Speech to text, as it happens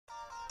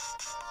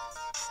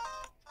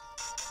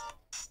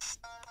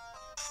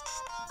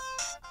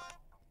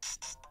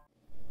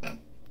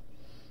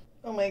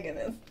Oh my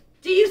goodness.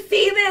 Do you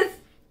see this?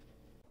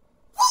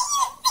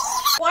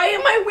 Why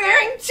am I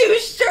wearing 2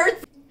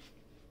 shirts?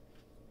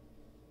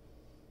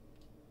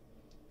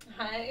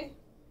 Hi,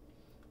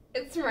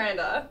 it's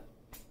Miranda.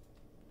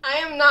 I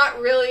am not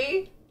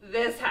really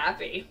this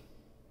happy.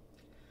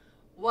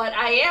 What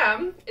I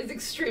am is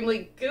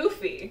extremely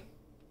goofy.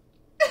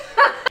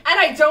 And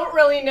I don't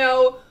really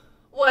know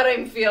what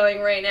I'm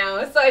feeling right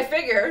now, so I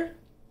figure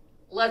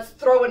let's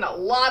throw in a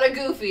lot of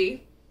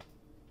goofy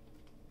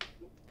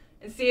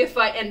and see if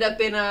I end up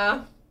in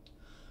a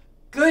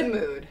good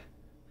mood.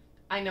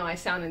 I know I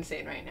sound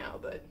insane right now,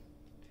 but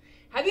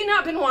have you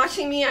not been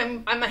watching me?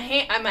 I'm a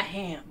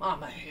ham.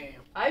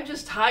 I'm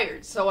just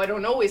tired, so I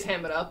don't always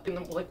ham it up.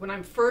 And like when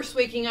I'm first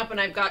waking up and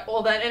I've got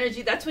all that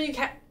energy, that's when you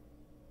can't.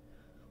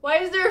 Why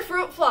is there a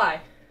fruit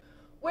fly?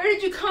 Where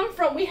did you come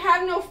from? We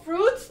have no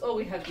fruits? Oh,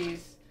 we have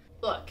these.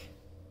 Look,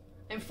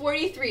 I'm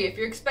 43. If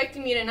you're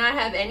expecting me to not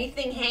have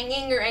anything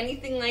hanging or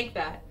anything like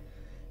that,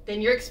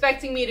 then you're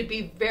expecting me to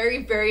be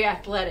very, very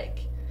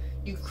athletic.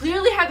 You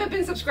clearly haven't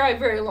been subscribed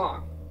very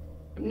long.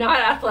 I'm not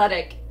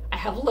athletic. I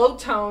have low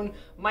tone,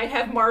 might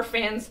have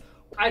Marfans,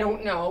 I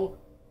don't know.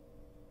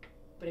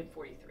 But I'm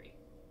 43.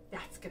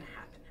 That's gonna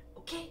happen,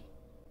 okay?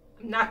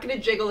 I'm not gonna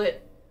jiggle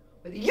it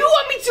whether you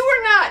want me to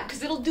or not,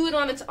 because it'll do it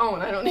on its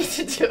own. I don't need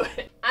to do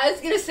it. I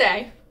was gonna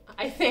say,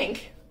 I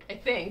think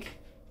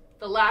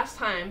the last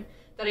time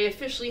that I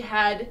officially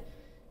had,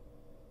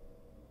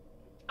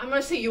 I'm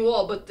gonna say you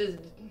all, but there's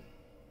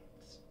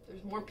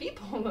more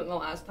people than the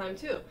last time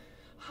too.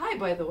 Hi,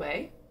 by the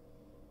way.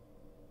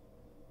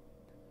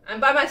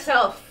 I'm by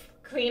myself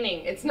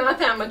cleaning. It's not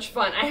that much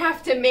fun. I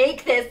have to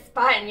make this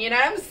fun, you know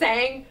what I'm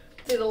saying?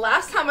 See, the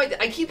last time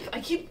I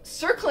keep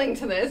circling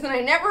to this, and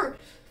I never.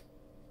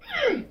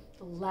 The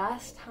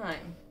last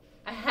time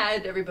I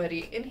had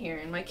everybody in here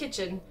in my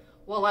kitchen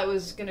while I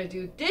was gonna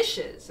do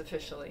dishes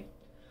officially,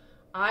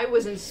 I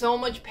was in so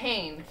much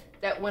pain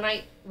that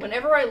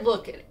whenever I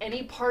look at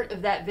any part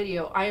of that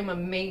video, I am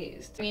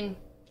amazed. I mean,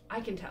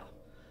 I can tell,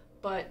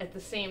 but at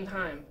the same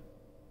time,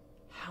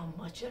 how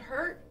much it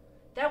hurt.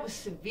 That was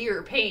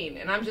severe pain,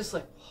 and I'm just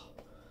like,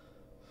 whoa.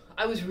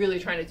 I was really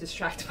trying to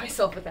distract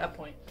myself at that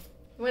point.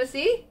 You want to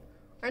see?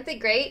 Aren't they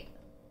great?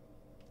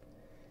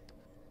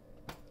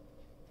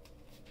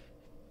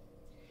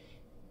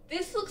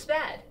 This looks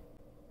bad.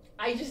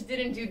 I just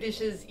didn't do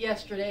dishes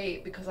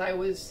yesterday because I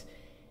was...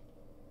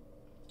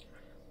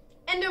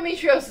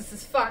 Endometriosis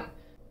is fun.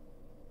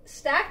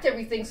 Stacked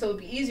everything so it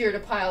would be easier to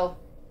pile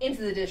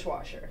into the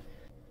dishwasher.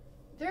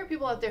 There are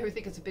people out there who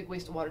think it's a big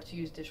waste of water to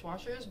use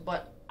dishwashers,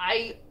 but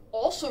I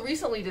also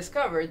recently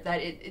discovered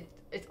that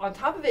it's on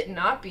top of it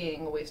not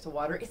being a waste of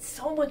water, it's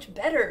so much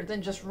better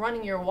than just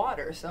running your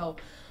water. So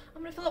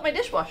I'm gonna fill up my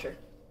dishwasher.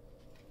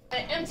 I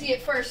empty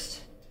it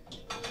first.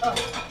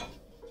 Oh,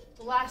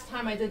 the last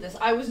time I did this,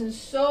 I was in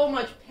so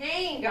much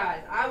pain,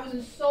 guys. I was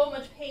in so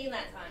much pain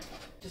that time.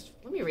 Just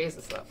let me raise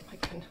this up. My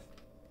goodness.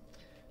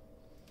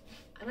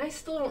 And I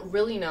still don't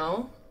really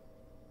know.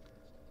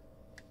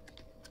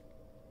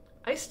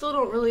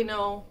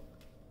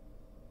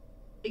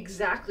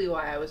 Exactly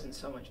why I was in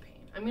so much pain.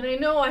 I mean, I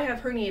know I have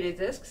herniated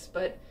discs,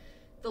 but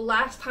the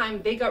last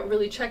time they got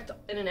really checked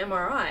in an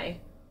MRI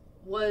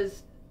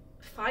was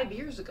 5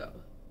 years ago.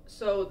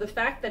 So the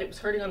fact that it was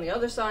hurting on the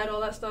other side,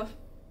 all that stuff,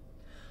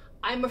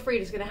 I'm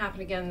afraid it's gonna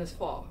happen again this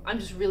fall. I'm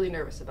just really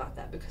nervous about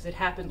that because it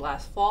happened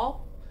last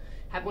fall,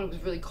 happened when it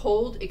was really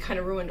cold. It kind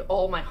of ruined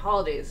all my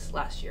holidays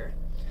last year.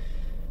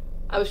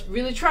 I was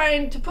really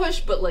trying to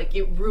push, but like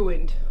it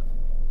ruined.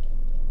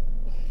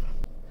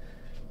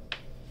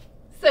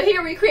 So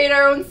here we create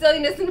our own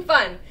silliness and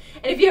fun.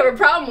 And if you have a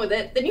problem with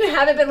it, then you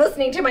haven't been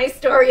listening to my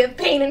story of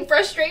pain and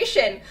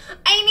frustration.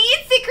 I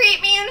need to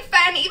create my own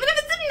fun, even if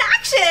it's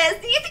obnoxious,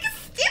 and you think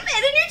it's stupid,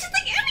 and you're just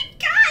like, oh my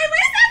god, what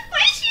is that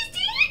voice she's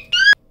doing?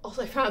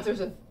 Also, I found out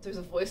there's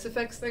a voice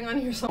effects thing on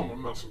here, so I'm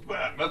gonna mess with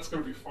that. That's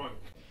gonna be fun.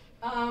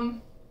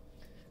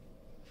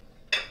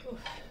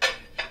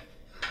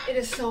 It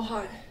is so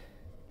hot.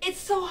 It's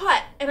so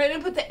hot, and I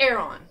didn't put the air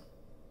on.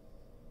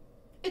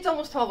 It's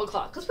almost 12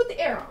 o'clock. Let's put the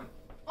air on.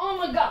 Oh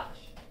my gosh.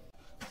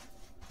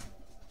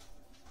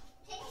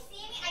 Can you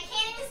see me? I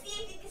can't even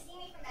see if you can see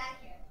me from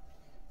back here.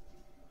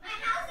 My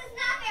house is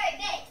not very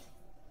big.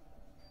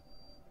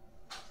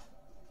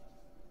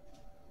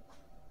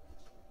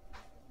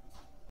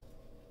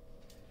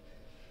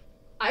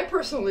 I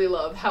personally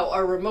love how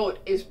our remote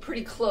is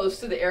pretty close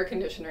to the air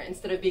conditioner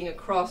instead of being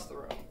across the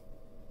room.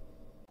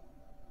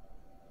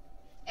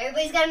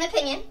 Everybody's got an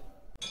opinion.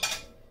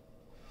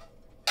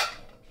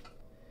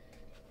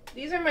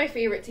 These are my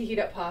favorite to heat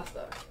up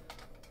pasta.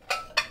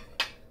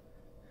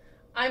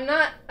 I'm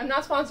not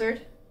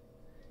sponsored.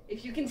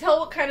 If you can tell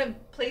what kind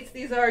of plates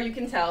these are, you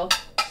can tell.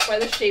 By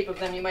the shape of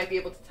them, you might be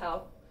able to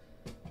tell.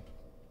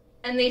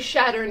 And they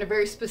shatter in a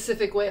very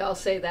specific way, I'll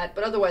say that.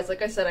 But otherwise,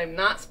 like I said, I'm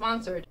not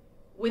sponsored.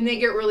 When they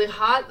get really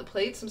hot, the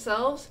plates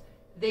themselves,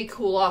 they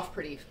cool off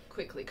pretty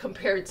quickly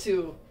compared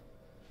to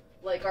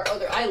like our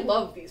other. I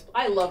love these.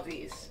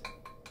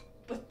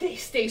 But they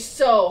stay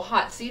so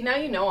hot. See, now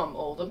you know I'm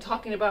old. I'm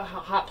talking about how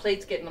hot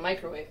plates get in the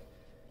microwave.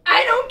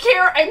 I don't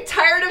care. I'm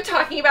tired of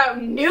talking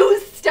about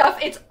news stuff.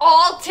 It's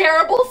all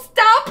terrible.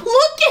 Stop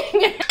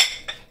looking.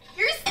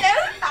 You're so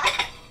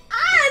fucked.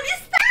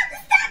 Just stop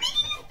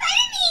making this fun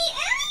of me.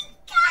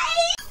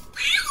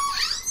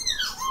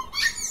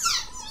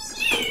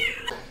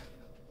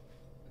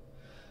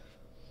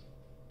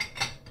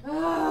 Oh my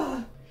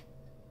God.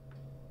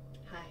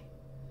 Hi.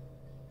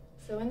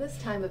 So in this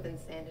time of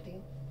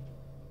insanity,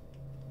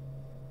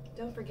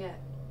 don't forget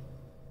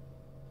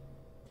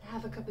to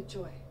have a cup of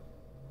joy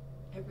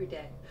every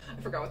day. I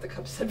forgot what the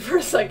cup said for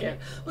a second.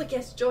 Like,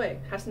 yes, joy.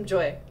 Have some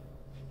joy.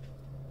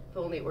 If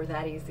only it were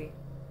that easy.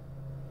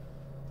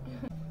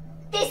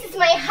 This is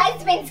my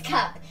husband's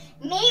cup.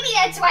 Maybe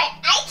that's why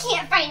I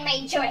can't find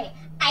my joy.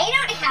 I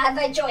don't have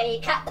a joy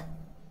cup.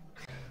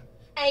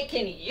 I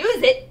can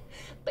use it,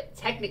 but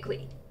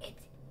technically,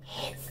 it's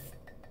his.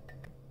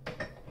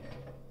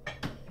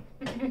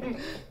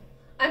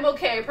 I'm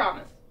okay, I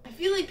promise. I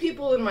feel like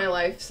people in my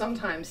life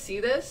sometimes see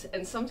this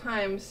and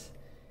sometimes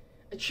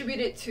attribute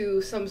it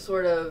to some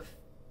sort of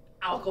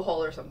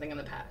alcohol or something in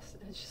the past.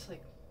 And it's just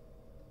like,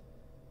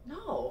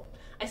 no.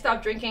 I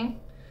stopped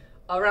drinking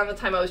around the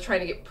time I was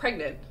trying to get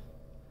pregnant.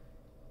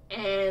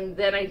 And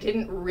then I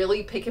didn't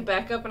really pick it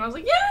back up and I was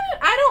like, yeah,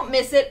 I don't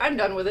miss it. I'm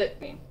done with it.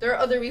 I mean, there are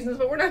other reasons,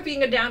 but we're not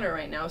being a downer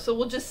right now. So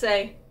we'll just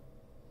say,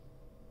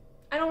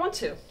 I don't want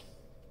to.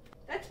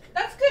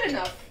 That's good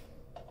enough.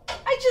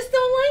 I just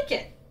don't like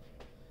it.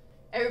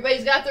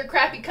 Everybody's got their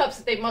crappy cups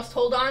that they must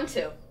hold on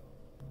to.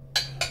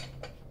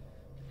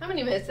 How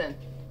many minutes in?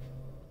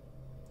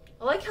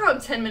 I like how I'm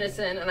 10 minutes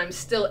in and I'm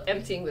still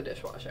emptying the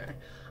dishwasher.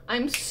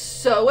 I'm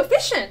so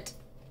efficient.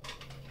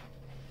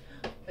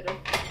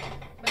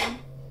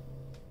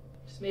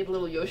 Just made a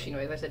little Yoshi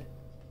noise. I said,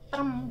 I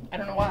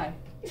don't know why.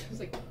 It was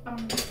like,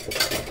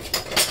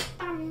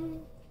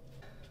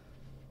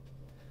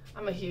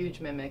 I'm a huge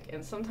mimic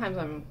and sometimes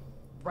I'm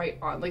right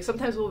on. Like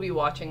sometimes we'll be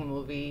watching a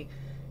movie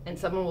and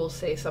someone will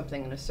say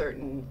something in a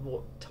certain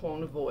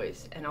tone of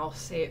voice and I'll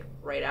say it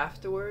right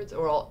afterwards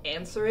or I'll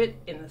answer it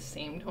in the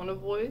same tone of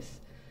voice.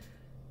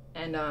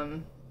 And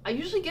I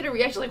usually get a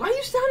reaction like, why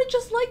you sounded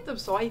just like them?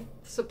 So I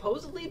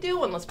supposedly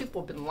do, unless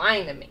people have been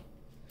lying to me.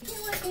 For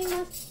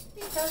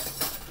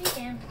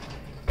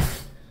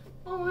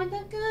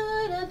the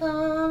good of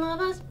all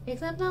of us,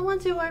 except the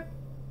ones who are.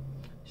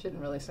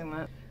 Shouldn't really sing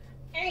that.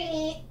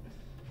 I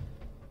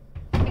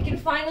can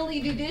finally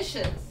do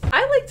dishes.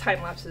 I like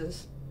time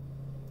lapses.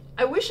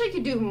 I wish I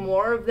could do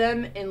more of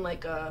them in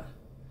like an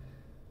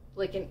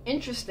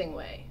interesting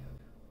way,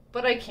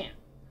 but I can't.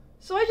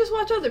 So I just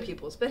watch other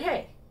people's. But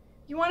hey,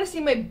 you want to see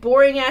my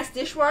boring ass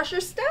dishwasher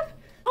stuff?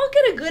 I'll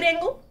get a good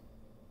angle,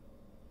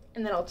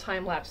 and then I'll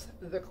time lapse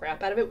the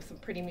crap out of it with some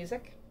pretty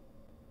music,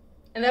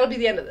 and that'll be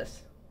the end of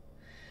this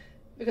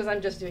because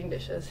I'm just doing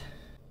dishes.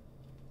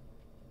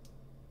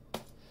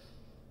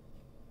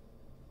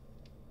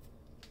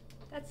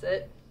 That's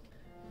it.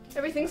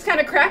 Everything's kind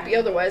of crappy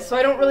otherwise, so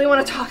I don't really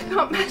want to talk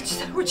about much,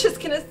 so we're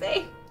just gonna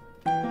say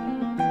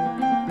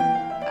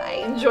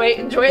bye.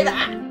 Enjoy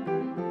that.